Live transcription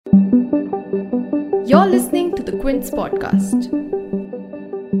You're listening to the Quince podcast.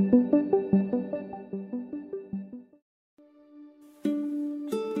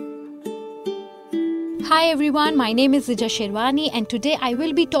 Hi everyone, my name is Zija Sherwani and today I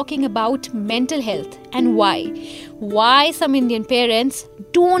will be talking about mental health and why. Why some Indian parents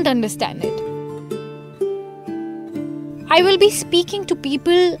don't understand it. I will be speaking to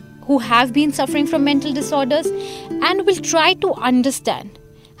people who have been suffering from mental disorders and will try to understand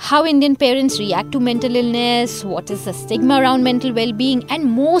how Indian parents react to mental illness, what is the stigma around mental well-being, and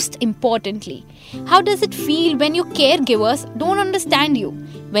most importantly, how does it feel when your caregivers don't understand you,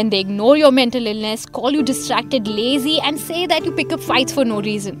 when they ignore your mental illness, call you distracted, lazy, and say that you pick up fights for no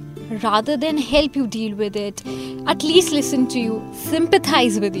reason. Rather than help you deal with it, at least listen to you,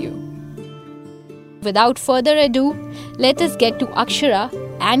 sympathize with you. Without further ado, let us get to Akshara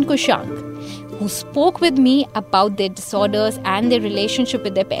and Kushank, who spoke with me about their disorders and their relationship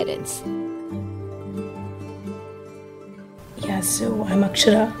with their parents. Yeah, so I'm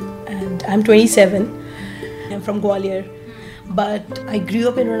Akshara and I'm 27. I'm from Gwalior, but I grew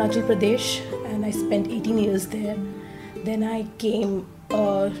up in Arunachal Pradesh and I spent 18 years there. Then I came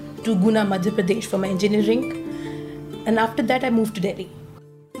to Guna, Madhya Pradesh for my engineering, and after that I moved to Delhi.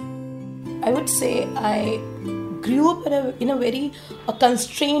 I would say I grew up in a very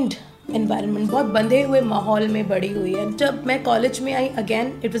constrained environment, बहुत बंधे हुए माहौल में बड़ी हुई है. जब मैं कॉलेज में आई,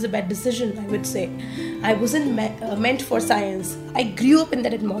 again it was a bad decision, I would say. I wasn't meant for science. I grew up in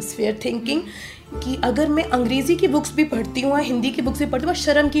that atmosphere thinking कि अगर मैं अंग्रेजी की बुक्स भी पढ़ती हूँ, हिंदी की बुक्स भी पढ़ती हूँ,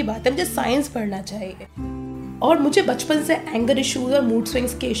 शर्म की बात है, मुझे साइंस पढ़ना चाहिए. और मुझे बचपन से एंगर इश्यूज और मूड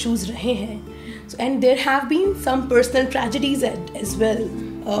स्विंग्स के इश्यूज रहे हैं. And there have been some personal tragedies as well.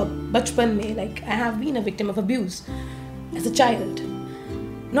 बचपन में, like I have been a victim of abuse as a child.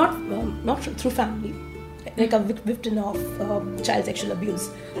 Not through family, like a victim of child sexual abuse.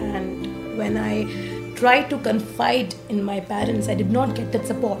 And when I tried to confide in my parents, I did not get that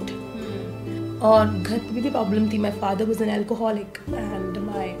support. और घर पे भी problem थी. My father was an alcoholic and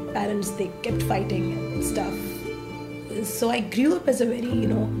my parents, they kept fighting and stuff. So I grew up as a very,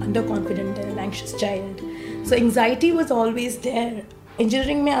 underconfident and anxious child. So anxiety was always there.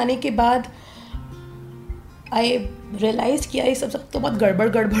 Engineering में आने के बाद I realized कि ये सब तो बहुत गड़बड़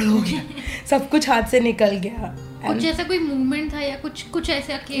हो गया. सब कुछ हाथ से निकल गया. कुछ ऐसा कोई मूवमेंट था या कुछ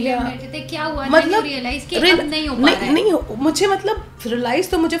ऐसे अकेले बैठे थे, क्या हुआ? मतलब रियलाइज कि अब नहीं हो पा रहा है. नहीं मुझे रियलाइज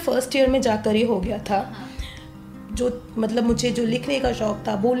तो मुझे फर्स्ट ईयर में जाकर ही हो गया था. मुझे जो लिखने का शौक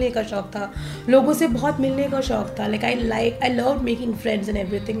था, बोलने का शौक था, लोगों से बहुत मिलने का शौक था. I love making friends and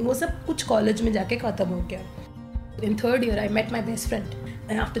everything. वो सब कुछ कॉलेज में जाके खत्म हो गया. In third year, I met my best friend,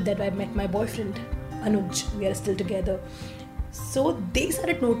 and after that, I met my boyfriend, Anuj. We are still together. So they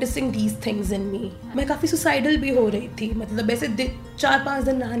started noticing these things in me. मैं काफ़ी suicidal भी हो रही थी. मतलब ऐसे 4-5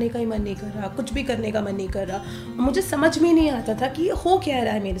 दिन नहाने का ही मन नहीं कर रहा, कुछ भी करने का मन नहीं कर रहा. मुझे समझ में नहीं आता था कि हो क्या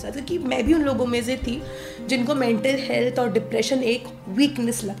रहा है मेरे साथ. कि मैं भी उन लोगों में से थी जिनको मेंटल हेल्थ और डिप्रेशन एक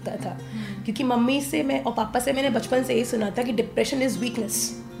वीकनेस लगता था. क्योंकि मम्मी से मैं और पापा से मैंने बचपन से यही सुना था कि depression is weakness.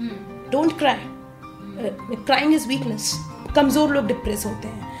 Don't cry. Crying is weakness. कमज़ोर लोग डिप्रेस होते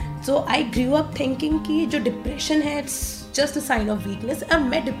हैं. सो आई ग्रू अप थिंकिंग कि जो डिप्रेशन है it's just a sign of weakness. अब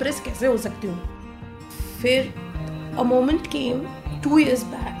मैं डिप्रेस कैसे हो सकती हूँ? फिर अ मोमेंट केम 2 years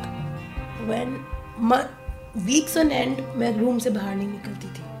बैक व्हेन वीक्स ऑन एंड मैं रूम से बाहर नहीं निकलती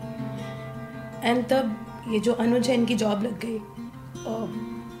थी. एंड तब ये जो अनुज है, इनकी जॉब लग गई.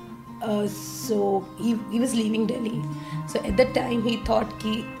 So he was leaving Delhi. So at that time he thought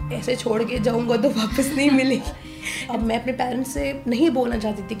कि ऐसे छोड़ के जाऊँगा तो वापस नहीं मिलेगी. अब मैं अपने पेरेंट्स से नहीं बोलना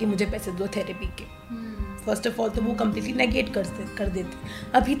चाहती थी कि मुझे पैसे दो थेरेपी के. फर्स्ट ऑफ ऑल तो वो कम्प्लीटली नेगेट कर देते.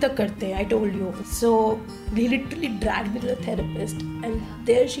 अभी तक करते हैं. I told you. So he literally dragged me to the therapist and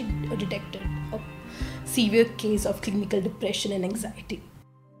there she detected a severe case of clinical depression and anxiety.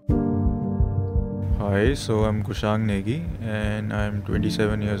 Hi, so I'm Kushank Negi and I'm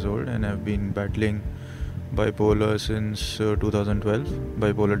 27 years old and I've been battling bipolar since 2012,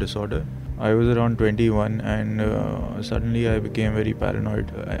 bipolar disorder. I was around 21 and suddenly I became very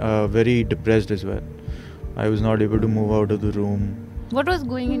paranoid, very depressed as well. I was not able to move out of the room. What was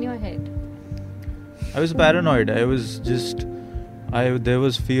going in your head? I was paranoid. There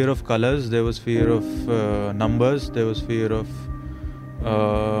was fear of colors, there was fear of numbers, there was fear of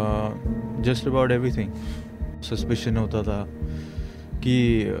just about everything. Suspicion hota tha कि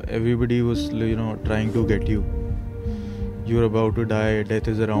everybody was trying to get you. You're about to die, death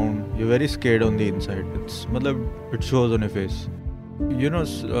is around, you're very scared on the inside. It shows on your face.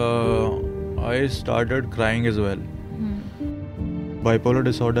 I started crying as well. Bipolar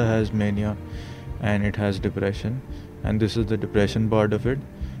disorder has mania and it has depression, and this is the depression part of it.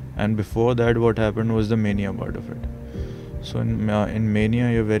 And before that, what happened was the mania part of it. So in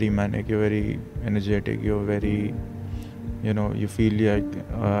mania, you're very manic, you're very energetic, you're very, you feel like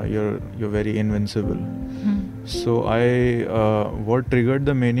you're very invincible. So what triggered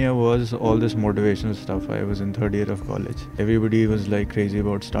the mania was all this motivational stuff. I was in third year of college. Everybody was like crazy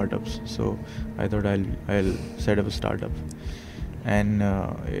about startups. So I thought I'll set up a startup. And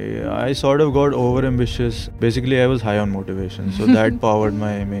I sort of got over ambitious. Basically, I was high on motivation. So that powered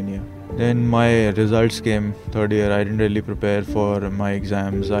my mania. Then my results came third year. I didn't really prepare for my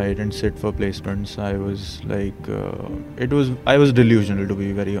exams. I didn't sit for placements. I was like, I was delusional, to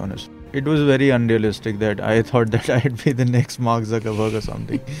be very honest. It was very unrealistic that I thought that I'd be the next Mark Zuckerberg or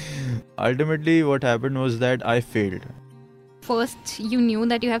something. Ultimately, what happened was that I failed. First, you knew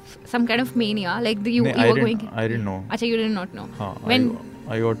that you have some kind of mania, like you were going. I didn't know. Achha, you did not know. When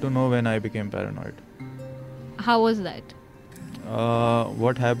I got to know when I became paranoid. How was that?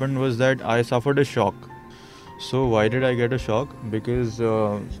 What happened was that I suffered a shock. So why did I get a shock? Because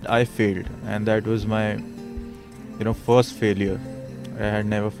I failed, and that was my, first failure. I had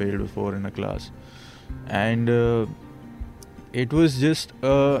never failed before in a class, and it was just,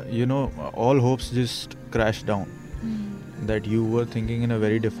 all hopes just crashed down. That you were thinking in a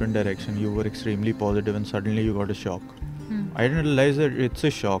very different direction. You were extremely positive, and suddenly you got a shock. I didn't realize that it's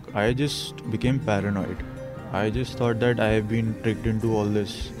a shock. I just became paranoid. I just thought that I have been tricked into all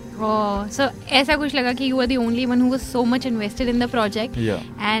this. Oh, so ऐसा कुछ लगा कि you were the only one who was so much invested in the project. Yeah.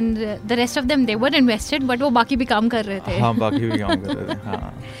 And the rest of them, they were invested, but वो बाकी भी काम कर रहे थे. हाँ, बाकी भी काम कर रहे थे.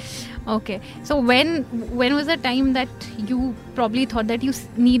 हाँ. Okay. So when was the time that you probably thought that you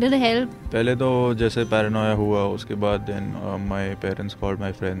needed help? पहले तो जैसे paranoia हुआ, उसके बाद then my parents called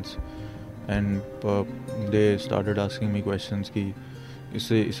my friends and they started asking me questions कि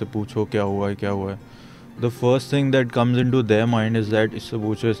इससे पूछो क्या हुआ है. The first thing that comes into their mind is that इससे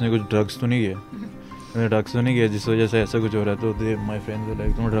पूछो इसने कुछ drugs तो नहीं किया. मैंने drugs तो नहीं किया जिस वजह से ऐसा कुछ हो रहा है. तो my friends were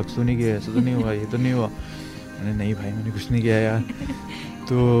like, तुमने drugs तो नहीं किया, ऐसा तो नहीं हुआ, ये तो नहीं हुआ. मैंने नहीं भाई, मैंने कुछ नहीं किया यार.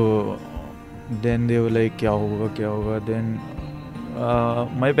 तो then they were like, क्या होगा. Then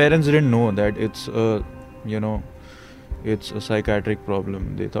my parents didn't know that it's it's a psychiatric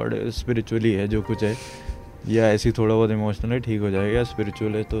problem. They thought spiritually है जो कुछ है, या ऐसी थोड़ा बहुत इमोशनल है, ठीक हो जाएगा.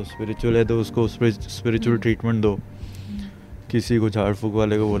 स्पिरिचुअल है तो उसको स्पिरिचुअल ट्रीटमेंट दो. किसी को झाड़ फूक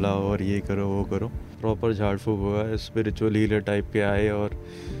वाले को बोला और ये करो वो करो. प्रॉपर झाड़ फूक हुआ, स्पिरिचुअल हीलर टाइप के आए और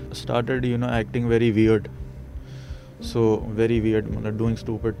started acting very weird. So very weird, doing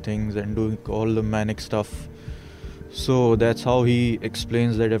stupid things and doing all the manic stuff. So that's how he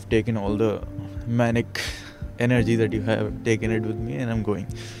explains that I've taken all the manic energy that you have, taken it with me and I'm going.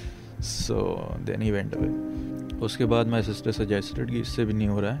 So then he went away. उसके बाद my sister suggested कि इससे भी नहीं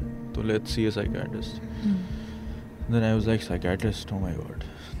हो रहा है, तो let's see a psychiatrist. Then I was like, psychiatrist, oh my god,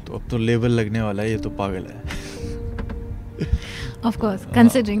 तो अब तो लेबल लगने वाला है, ये तो पागल है. Of course,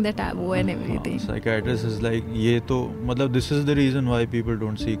 considering the taboo and everything. Psychiatrist is like, ये तो this is the reason why people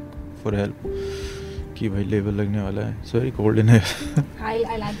don't seek for help. कि भाई लेबल लगने वाला है. It's very cold in here.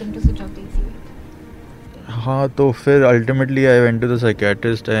 I'll ask them to switch off the AC. हाँ, तो फिर ultimately I went to the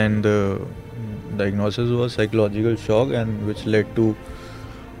psychiatrist and the diagnosis was psychological shock and which led to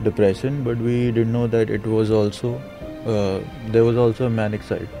depression. But we didn't know that it was also there was also a manic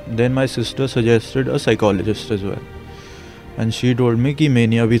side. Then my sister suggested a psychologist as well. And she told me कि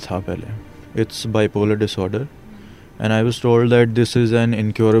mania भी था पहले. It's bipolar disorder. And I was told that this is an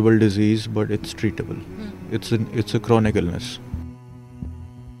incurable disease, but it's treatable. It's a chronic illness.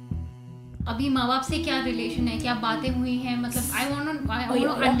 अभी माँ बाप से क्या relation है, क्या बातें हुई हैं, मतलब I want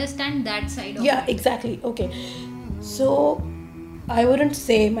to understand that side of it. Exactly. Okay. So I wouldn't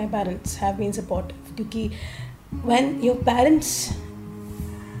say my parents have been supportive, क्योंकि when your parents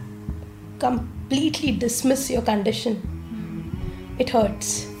completely dismiss your condition, it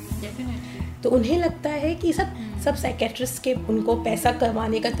hurts. Definitely. तो उन्हें लगता है कि सब साइकेट्रिस्ट के उनको पैसा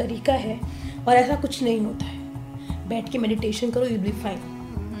करवाने का तरीका है और ऐसा कुछ नहीं होता है. बैठ के मेडिटेशन करो, you'll be fine.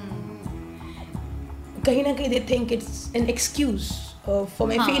 कहीं ना कहीं they think it's an excuse for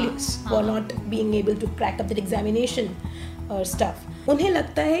my failures, for not being able to crack up that examination or stuff. उन्हें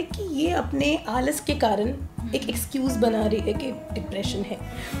लगता है कि ये अपने आलस के कारण एक एक्सक्यूज बना रही है कि डिप्रेशन है.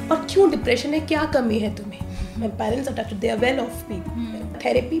 और क्यों डिप्रेशन है, क्या कमी है तुम्हें? My parents are touched, they are well off people.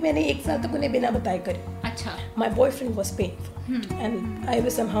 Therapy मैंने 1 साल तक उन्हें बिना बताए करी. अच्छा. My boyfriend was paying and I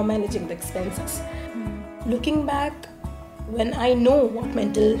was somehow managing the expenses. Looking back, when I know what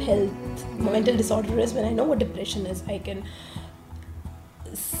mental disorder is, when I know what depression is, I can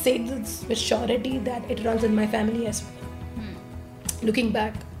say this with surety that it runs in my family as well. Looking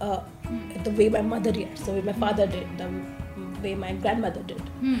back, the way my mother reacts, the way my father did, way my grandmother did.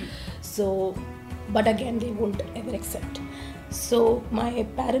 So, but again, they won't ever accept. So my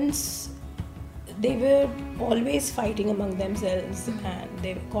parents, they were always fighting among themselves, and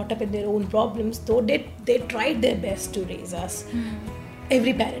they were caught up in their own problems. Though they tried their best to raise us.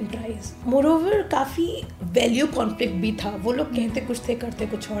 Every parent tries. Moreover, काफ़ी value conflict भी था. वो लोग कहते कुछ थे, करते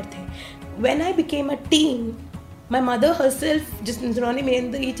कुछ और थे. When I became a teen, my mother herself, जिन्होंने मेरे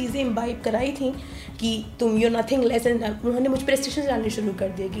अंदर ये चीज़ें imbibe कराई थी कि तुम you're nothing less, and उन्होंने मुझ पर restrictions डालने शुरू कर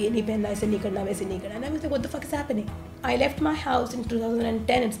दिए कि ये नहीं पहनना, ऐसे नहीं करना, वैसे नहीं करना. And I was like, what the fuck is happening? I left my house in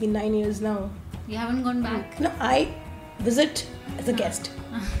 2010. It's been 9 years now. You haven't gone back? No, I visit as a guest.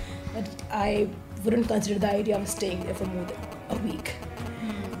 But I wouldn't consider the idea of staying there for more than a week.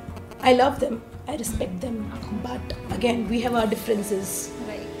 I love them, I respect them, but again, we have our differences.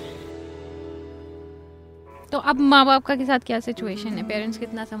 Right. तो अब माँ बाप का के साथ क्या situation है? Parents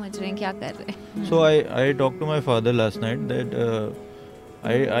कितना समझ रहे हैं, क्या कर रहे हैं? So I talked to my father last night that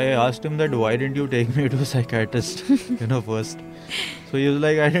I asked him that why didn't you take me to a psychiatrist, first. So he was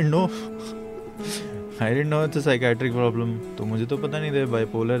like, I didn't know it's a psychiatric problem. तो मुझे तो पता नहीं था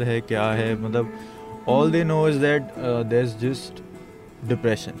bipolar है क्या है, मतलब all they know is that there's just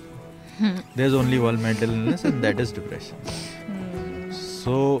depression. There's only one mental illness, and that is depression.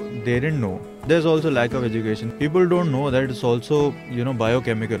 So they didn't know. There's also lack of education. People don't know that it's also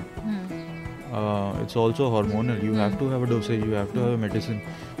biochemical. It's also hormonal. You have to have a dosage. You have to have a medicine.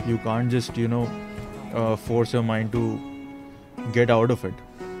 You can't just force your mind to get out of it.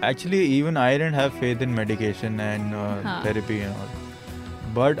 Actually, even I didn't have faith in medication and therapy and all.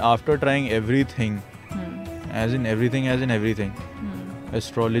 But after trying everything, as in everything,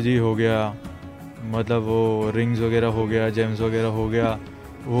 astrology हो गया, मतलब वो rings वगैरह हो गया, James वगैरह हो गया,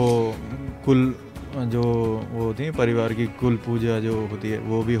 वो कुल जो वो होती है परिवार की कुल पूजा जो होती है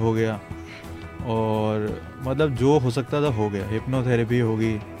वो भी हो गया, और मतलब जो हो सकता था हो गया. हिप्नोथेरेपी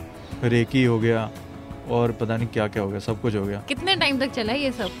होगी, रेकी हो गया, और पता नहीं क्या क्या हो गया, सब कुछ हो गया. कितने टाइम तक चला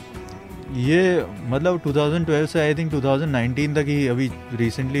ये सब? ये मतलब 2012 से आई थिंक 2019 तक ही, अभी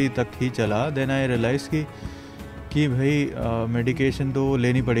रिसेंटली तक ही चला. देन आई रियलाइज कि भाई मेडिकेशन तो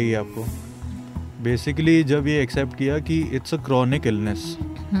लेनी पड़ेगी आपको. बेसिकली जब ये एक्सेप्ट किया कि it's a chronic illness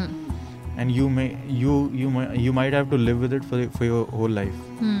and you might have to live with it for your whole life,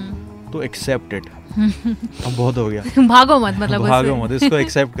 तो एक्सेप्ट इट. अब बहुत हो गया. भागो मत, मतलब भागो मत, इसको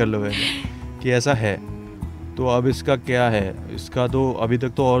एक्सेप्ट कर लो कि ऐसा है. तो अब इसका क्या है? इसका तो अभी तक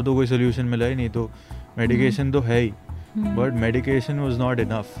तो और तो कोई सोल्यूशन मिला ही नहीं. तो मेडिकेशन तो है ही, but medication was not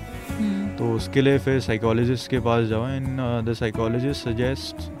enough. तो उसके लिए फिर साइकोलॉजिस्ट के पास जाओ, and the psychologist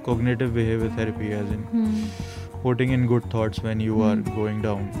suggest cognitive behaviour therapy, as in putting in good thoughts when you are going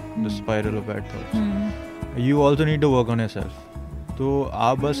down the spiral of bad thoughts. You also need to work on yourself. तो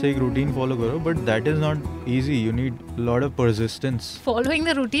आप बस एक routine follow करो, but that is not easy. You need lot of persistence. Following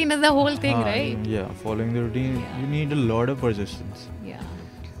the routine is the whole thing, right? Yeah, following the routine, you need a lot of persistence. Yeah.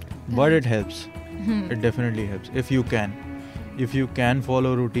 But it helps. It definitely helps if you can. If you can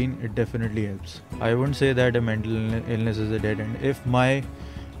follow routine, it definitely helps. I wouldn't say that a mental illness is a dead end. If my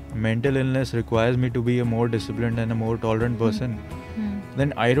mental illness requires me to be a more disciplined and a more tolerant person,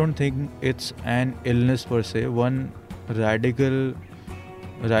 then I don't think it's an illness per se. One radical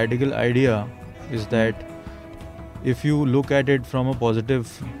idea is that if you look at it from a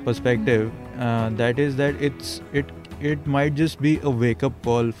positive perspective, that is that it might just be a wake up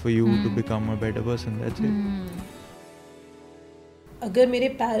call for you to become a better person. That's it. अगर मेरे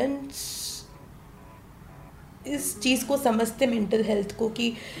parents इस चीज़ को समझते, mental health को,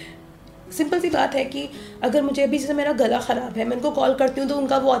 कि simple सी बात है कि अगर मुझे अभी जैसे मेरा गला ख़राब है, मैं उनको कॉल करती हूँ तो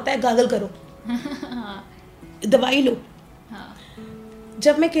उनका वो आता है गागल करो, दवाई लो.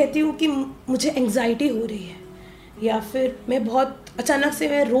 जब मैं कहती हूँ कि मुझे एंग्जाइटी हो रही है, या फिर मैं बहुत अचानक से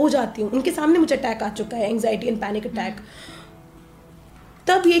मैं रो जाती हूँ, उनके सामने मुझे अटैक आ चुका है, एंग्जाइटी एंड पैनिक अटैक,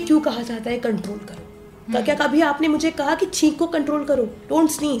 तब ये क्यों कहा जाता है कंट्रोल करो? क्या कभी आपने मुझे कहा कि छींक को कंट्रोल करो, don't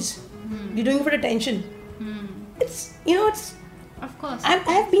sneeze, you doing for attention? It's Of course.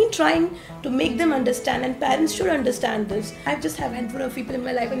 I've been trying to make them understand, and parents should understand this. I just have a handful of people in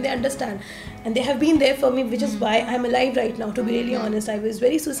my life and they understand, and they have been there for me, which is why I'm alive right now, to be really honest. I was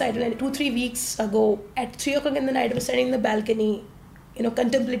very suicidal, and 2-3 weeks ago at 3 o'clock in the night I was standing in the balcony,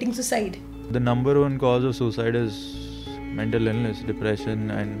 contemplating suicide. The number one cause of suicide is mental illness, depression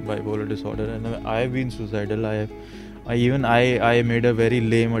and bipolar disorder, and I've been suicidal. I made a very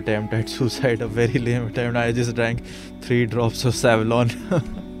lame attempt at suicide, a very lame attempt. I just drank 3 drops of Savlon.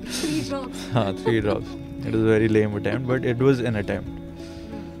 3 drops? 3 drops. It was a very lame attempt, but it was an attempt.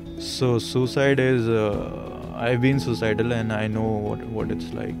 So suicide is, I've been suicidal and I know what it's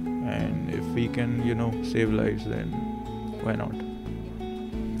like. And if we can, save lives, then why not?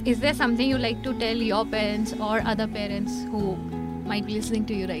 Is there something you like to tell your parents or other parents who might be listening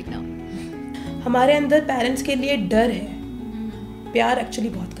to you right now? हमारे अंदर parents के लिए डर है, प्यार actually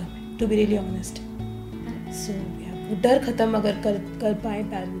बहुत कम है, to be really honest. So वो डर खत्म अगर कर पाए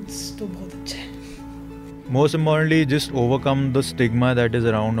पेरेंट्स तो बहुत अच्छा है. Most importantly, just overcome the stigma that is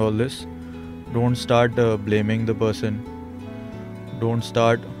around all this. Don't start blaming the person. Don't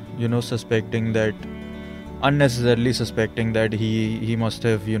start, suspecting that, unnecessarily suspecting that he must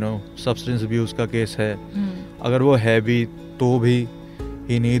have, substance abuse का case है. अगर वो है भी तो भी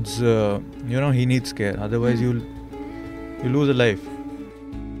he needs care. Otherwise you lose a life.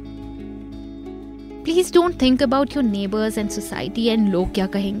 Please don't think about your neighbors and society and log kya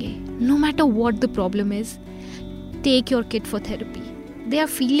kahenge. No matter what the problem is, take your kid for therapy. They are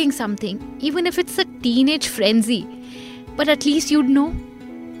feeling something, even if it's a teenage frenzy. But at least you'd know.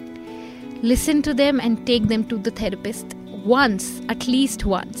 Listen to them and take them to the therapist once, at least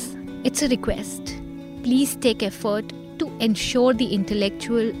once. It's a request. Please take effort to ensure the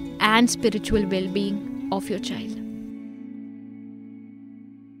intellectual and spiritual well-being of your child.